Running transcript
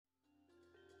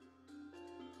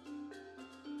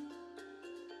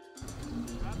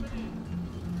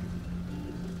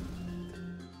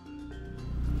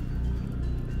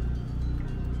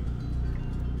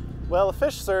Well, a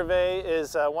fish survey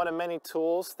is one of many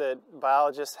tools that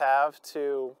biologists have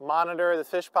to monitor the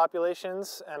fish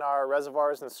populations in our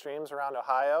reservoirs and streams around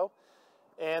Ohio.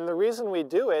 And the reason we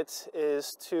do it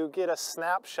is to get a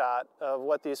snapshot of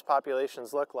what these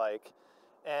populations look like.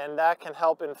 And that can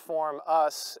help inform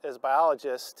us as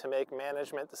biologists to make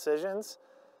management decisions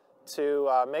to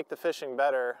make the fishing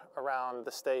better around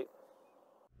the state.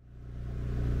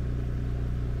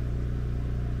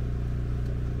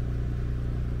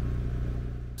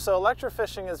 So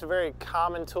electrofishing is a very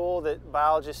common tool that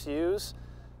biologists use.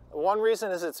 One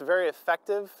reason is it's very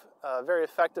effective, a very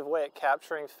effective way at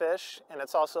capturing fish, and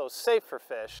it's also safe for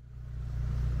fish.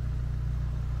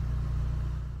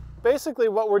 Basically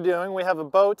what we're doing, we have a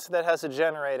boat that has a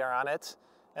generator on it,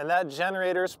 and that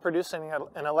generator is producing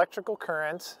an electrical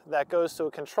current that goes to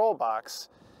a control box.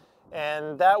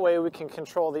 And that way we can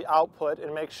control the output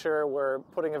and make sure we're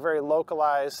putting a very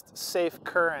localized, safe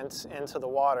current into the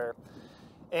water.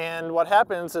 And what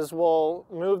happens is we'll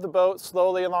move the boat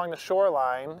slowly along the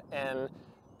shoreline, and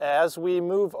as we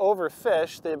move over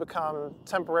fish, they become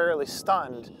temporarily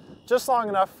stunned, just long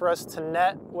enough for us to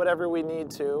net whatever we need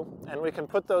to, and we can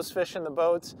put those fish in the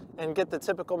boat and get the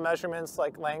typical measurements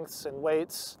like lengths and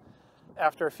weights.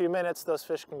 After a few minutes, those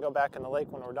fish can go back in the lake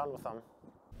when we're done with them.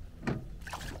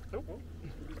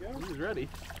 Oh, he's ready.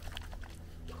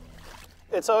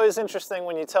 It's always interesting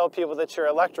when you tell people that you're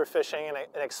electrofishing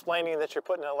and explaining that you're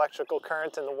putting an electrical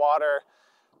current in the water,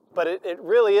 but it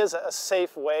really is a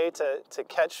safe way to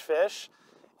catch fish.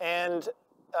 And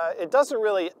it doesn't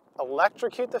really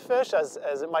electrocute the fish as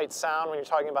it might sound when you're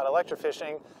talking about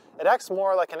electrofishing. It acts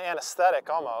more like an anesthetic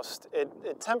almost.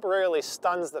 It temporarily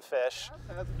stuns the fish.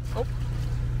 Oh,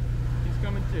 he's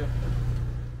coming too.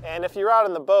 And if you're out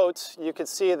in the boat, you could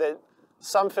see that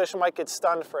some fish might get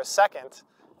stunned for a second,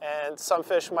 and some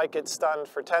fish might get stunned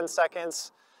for 10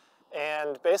 seconds,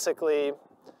 and basically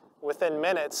within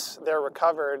minutes they're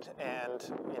recovered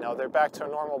and they're back to a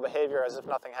normal behavior as if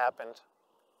nothing happened.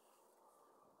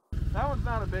 That one's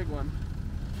not a big one.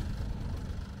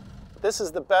 This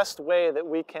is the best way that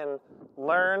we can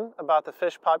learn about the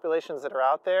fish populations that are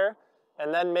out there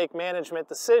and then make management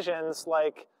decisions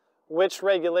like which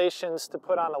regulations to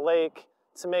put on a lake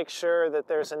to make sure that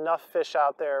there's enough fish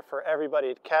out there for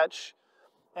everybody to catch.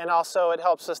 And also it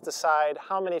helps us decide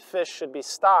how many fish should be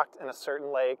stocked in a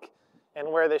certain lake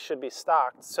and where they should be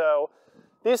stocked. So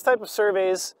these type of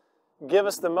surveys give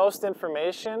us the most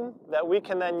information that we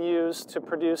can then use to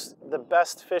produce the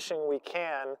best fishing we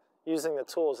can using the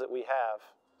tools that we have.